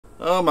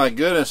Oh my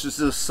goodness, it's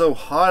just so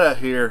hot out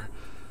here.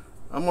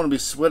 I'm gonna be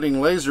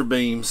sweating laser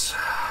beams.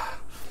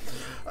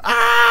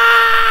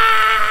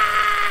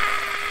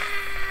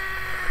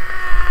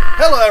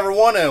 Hello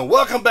everyone and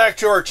welcome back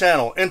to our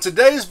channel. In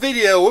today's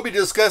video we'll be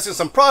discussing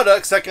some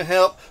products that can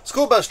help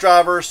school bus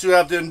drivers who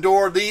have to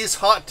endure these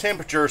hot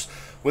temperatures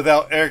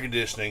without air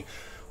conditioning.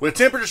 With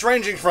temperatures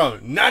ranging from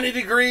 90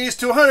 degrees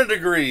to 100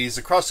 degrees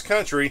across the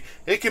country,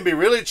 it can be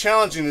really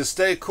challenging to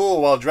stay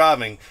cool while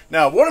driving.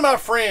 Now, one of my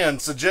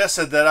friends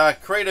suggested that I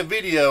create a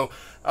video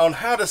on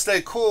how to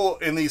stay cool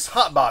in these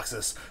hot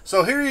boxes.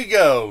 So here you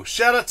go.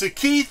 Shout out to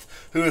Keith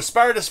who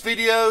inspired this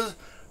video.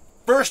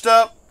 First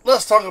up,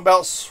 let's talk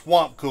about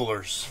swamp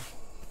coolers.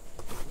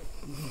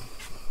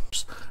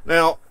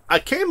 Now, I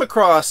came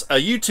across a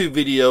YouTube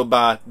video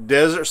by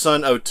Desert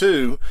Sun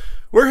 02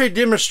 where he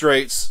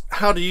demonstrates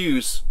how to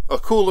use a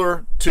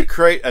cooler to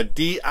create a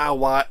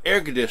DIY air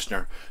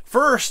conditioner.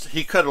 First,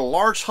 he cut a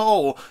large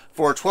hole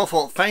for a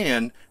 12-volt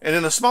fan and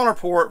then a smaller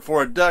port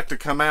for a duct to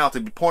come out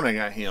and be pointing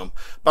at him.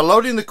 By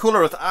loading the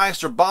cooler with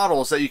ice or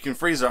bottles that you can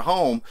freeze at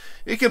home,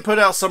 it can put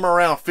out somewhere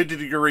around 50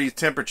 degree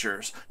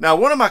temperatures. Now,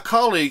 one of my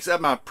colleagues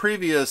at my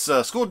previous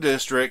school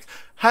district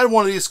had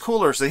one of these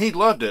coolers and he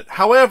loved it.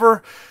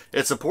 However,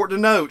 it's important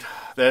to note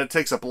that it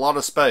takes up a lot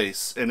of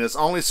space and it's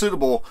only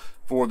suitable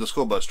for the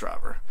school bus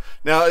driver.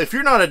 Now, if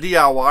you're not a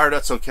DIYer,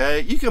 that's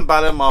okay. You can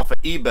buy them off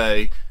of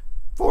eBay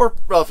for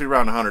roughly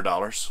around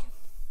 $100.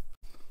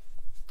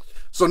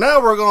 So now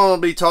we're going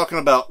to be talking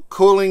about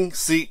cooling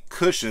seat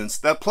cushions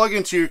that plug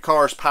into your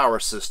car's power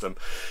system.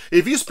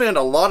 If you spend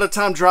a lot of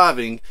time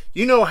driving,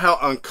 you know how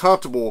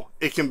uncomfortable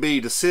it can be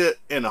to sit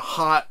in a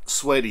hot,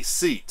 sweaty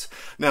seat.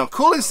 Now,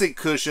 cooling seat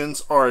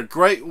cushions are a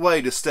great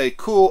way to stay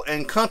cool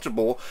and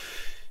comfortable.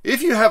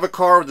 If you have a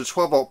car with a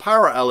 12-volt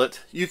power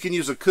outlet, you can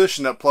use a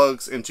cushion that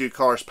plugs into your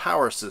car's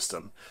power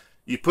system.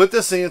 You put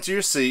this into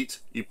your seat,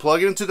 you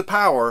plug it into the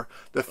power,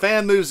 the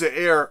fan moves the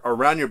air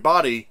around your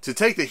body to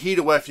take the heat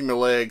away from your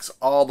legs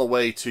all the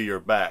way to your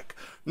back.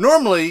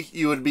 Normally,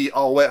 you would be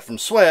all wet from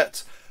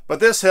sweat, but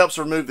this helps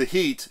remove the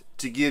heat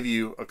to give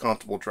you a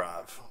comfortable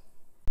drive.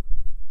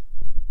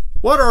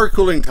 What are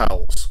cooling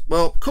towels?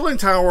 Well, cooling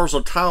towels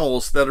are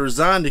towels that are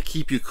designed to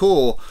keep you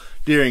cool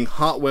during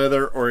hot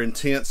weather or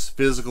intense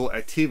physical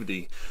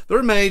activity.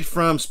 They're made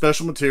from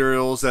special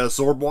materials that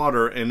absorb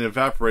water and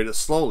evaporate it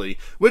slowly,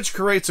 which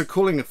creates a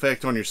cooling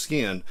effect on your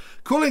skin.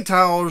 Cooling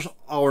towels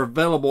are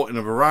available in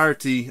a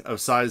variety of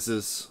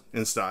sizes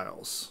and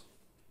styles.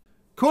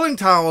 Cooling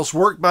towels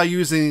work by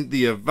using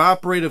the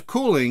evaporative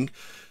cooling.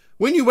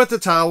 When you wet the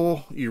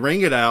towel, you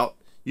wring it out,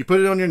 you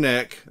put it on your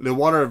neck, the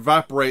water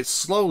evaporates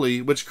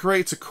slowly, which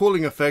creates a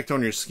cooling effect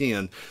on your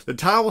skin. The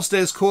towel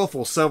stays cool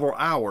for several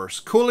hours.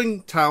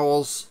 Cooling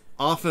towels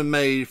often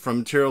made from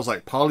materials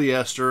like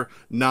polyester,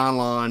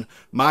 nylon,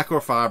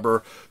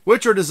 microfiber,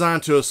 which are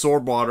designed to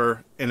absorb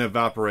water and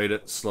evaporate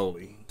it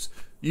slowly.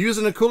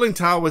 Using a cooling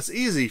towel is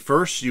easy.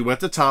 First, you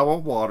wet the towel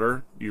with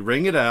water, you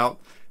wring it out,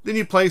 then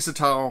you place the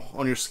towel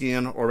on your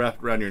skin or wrap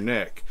it around your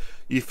neck.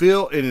 You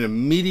feel an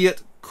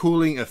immediate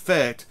cooling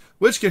effect,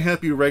 which can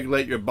help you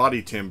regulate your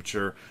body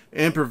temperature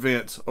and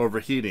prevent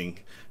overheating.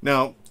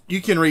 Now, you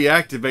can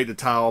reactivate the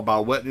towel by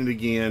wetting it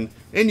again,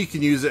 and you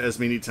can use it as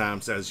many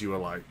times as you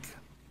would like.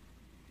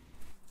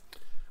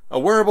 A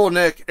wearable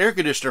neck air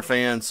conditioner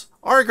fans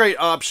are a great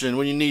option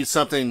when you need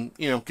something,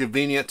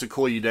 convenient to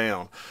cool you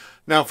down.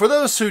 Now, for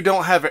those who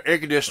don't have an air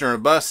conditioner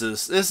in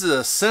buses, this is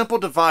a simple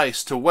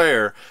device to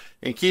wear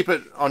and keep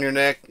it on your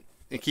neck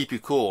and keep you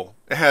cool.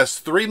 It has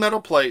 3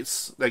 metal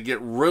plates that get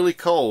really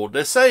cold.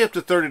 They say up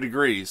to 30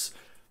 degrees.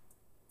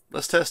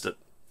 Let's test it.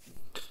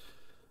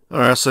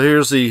 Alright, so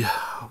here's the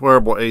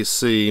wearable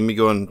AC. Let me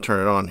go ahead and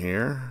turn it on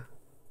here.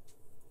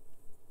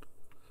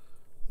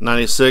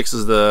 96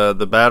 is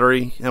the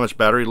battery, how much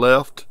battery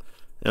left.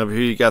 And over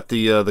here you got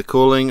the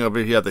cooling, over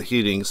here you have the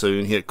heating. So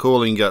you can hit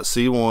cooling, you got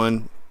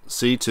C1,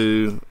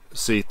 C2,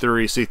 C3.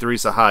 C3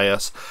 is the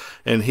highest,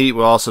 and heat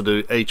will also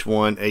do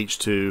H1,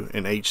 H2,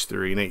 and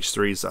H3, and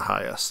H3 is the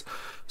highest.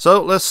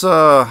 So let's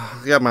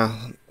got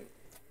my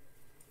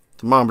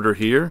thermometer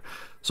here.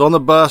 So on the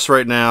bus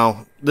right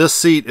now, this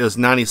seat is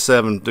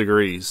 97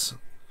 degrees.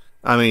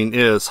 I mean, it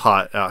is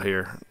hot out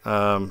here.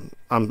 I'm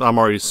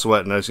already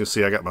sweating. As you can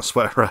see, I got my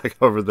sweat rag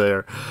over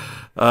there.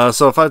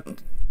 So if I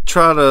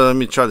try to, let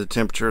me try the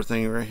temperature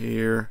thing right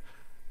here.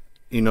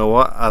 You know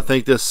what? I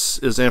think this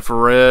is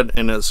infrared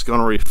and it's going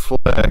to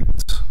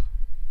reflect.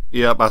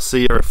 Yep, I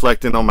see it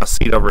reflecting on my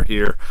seat over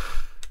here.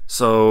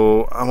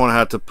 So I'm going to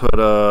have to put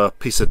a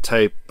piece of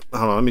tape.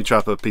 Hold on, let me try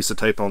to put a piece of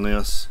tape on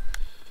this.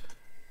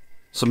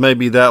 So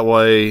maybe that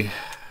way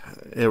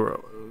it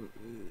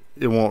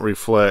won't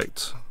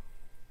reflect.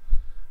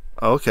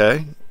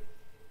 Okay.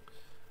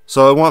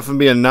 So it went from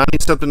being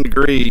 90-something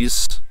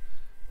degrees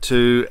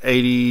to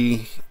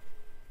 80.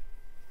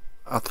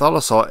 I thought I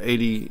saw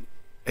 80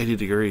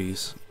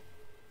 degrees.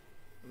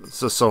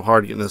 It's just so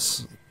hard getting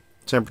this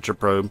temperature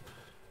probe.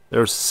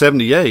 There's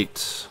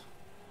 78.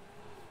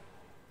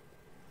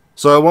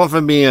 So it went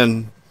from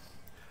being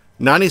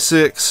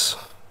 96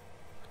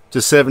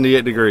 to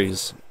 78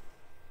 degrees.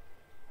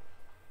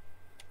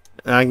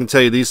 And I can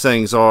tell you these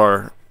things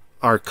are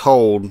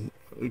cold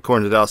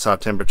according to the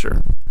outside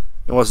temperature.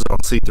 And what's it on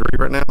C3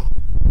 right now?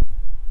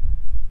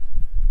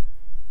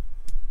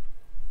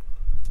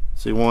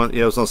 C1,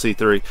 yeah, it was on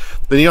C3.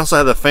 Then you also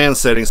have the fan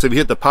settings. So if you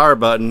hit the power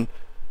button,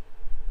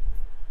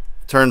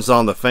 it turns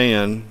on the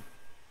fan,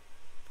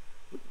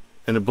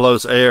 and it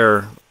blows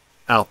air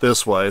out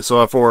this way.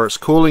 So if it's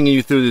cooling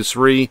you through these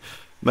 3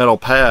 metal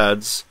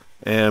pads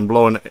and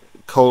blowing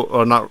cold,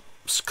 or not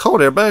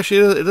cold air, but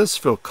actually it does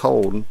feel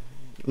cold.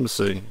 Let me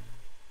see.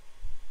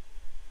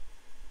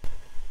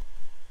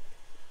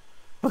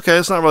 Okay,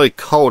 it's not really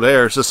cold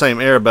air, it's the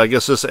same air, but I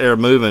guess this air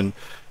moving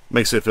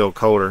makes it feel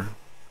colder.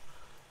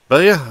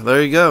 But yeah,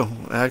 there you go.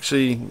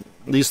 Actually,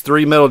 these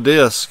 3 metal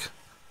discs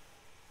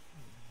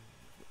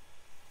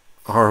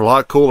are a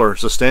lot cooler,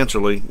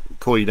 substantially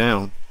cool you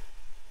down.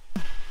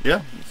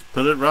 Yeah,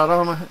 put it right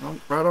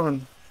on, right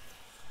on.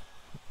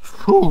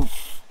 Whew.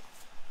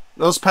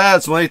 Those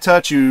pads, when they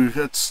touch you,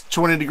 it's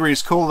 20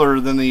 degrees cooler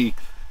than the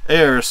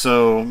air,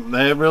 so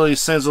that really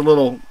sends a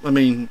little, I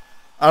mean,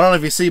 I don't know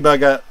if you see, but I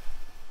got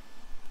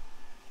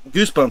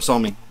goosebumps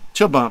on me,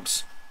 chill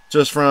bumps,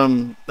 just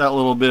from that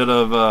little bit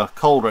of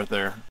cold right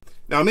there.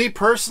 Now me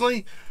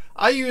personally,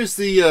 I use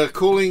the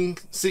cooling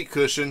seat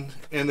cushion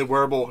in the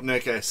wearable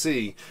neck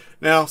AC.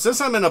 Now, since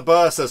I'm in a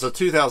bus as a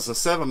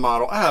 2007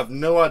 model, I have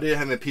no idea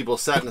how many people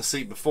sat in the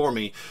seat before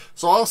me.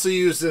 So I also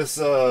use this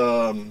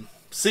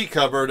seat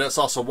cover that's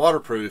also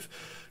waterproof,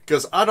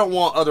 because I don't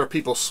want other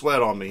people's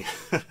sweat on me.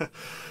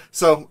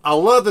 So I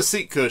love the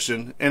seat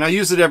cushion, and I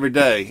use it every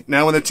day.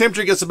 Now, when the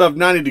temperature gets above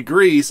 90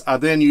 degrees, I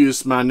then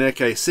use my neck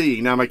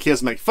AC. Now, my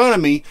kids make fun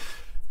of me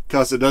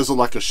because it does look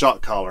like a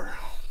shock collar.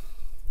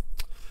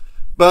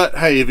 But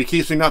hey, if it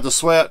keeps me not to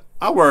sweat,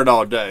 I wear it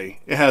all day.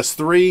 It has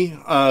 3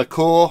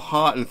 cool,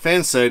 hot, and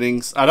fan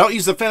settings. I don't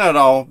use the fan at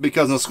all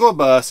because in the school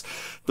bus,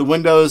 the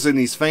windows in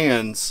these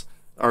fans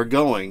are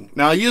going.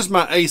 Now I use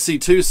my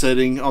AC2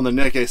 setting on the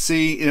neck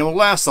AC, and it will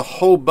last the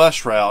whole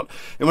bus route.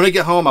 And when I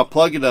get home, I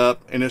plug it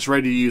up and it's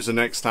ready to use the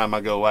next time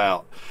I go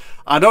out.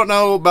 I don't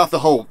know about the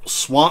whole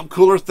swamp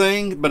cooler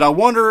thing, but I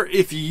wonder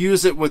if you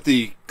use it with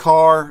the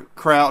car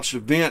crouch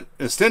vent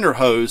extender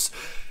hose,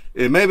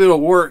 maybe it'll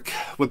work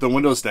with the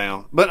windows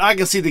down. But I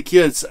can see the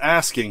kids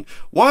asking,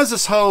 why is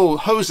this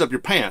hose up your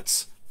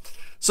pants?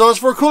 So as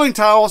for cooling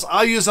towels,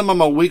 I use them on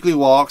my weekly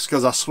walks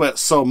because I sweat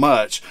so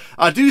much.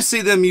 I do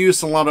see them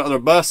used on a lot of other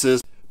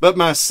buses, but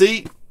my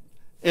seat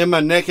and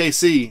my neck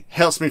AC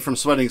helps me from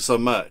sweating so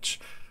much.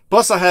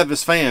 Plus I have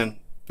this fan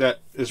that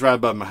is right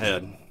above my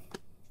head.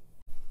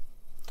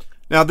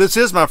 Now this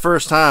is my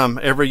first time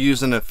ever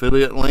using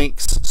affiliate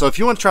links. So if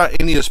you want to try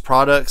any of these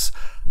products,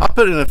 I'll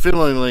put an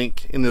affiliate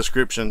link in the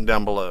description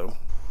down below.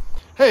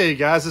 Hey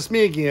guys, it's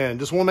me again.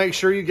 Just want to make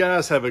sure you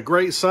guys have a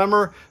great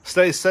summer.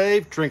 Stay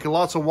safe, drink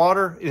lots of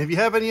water. And if you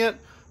haven't yet,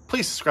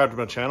 please subscribe to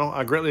my channel.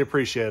 I greatly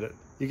appreciate it.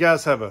 You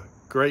guys have a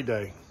great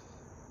day.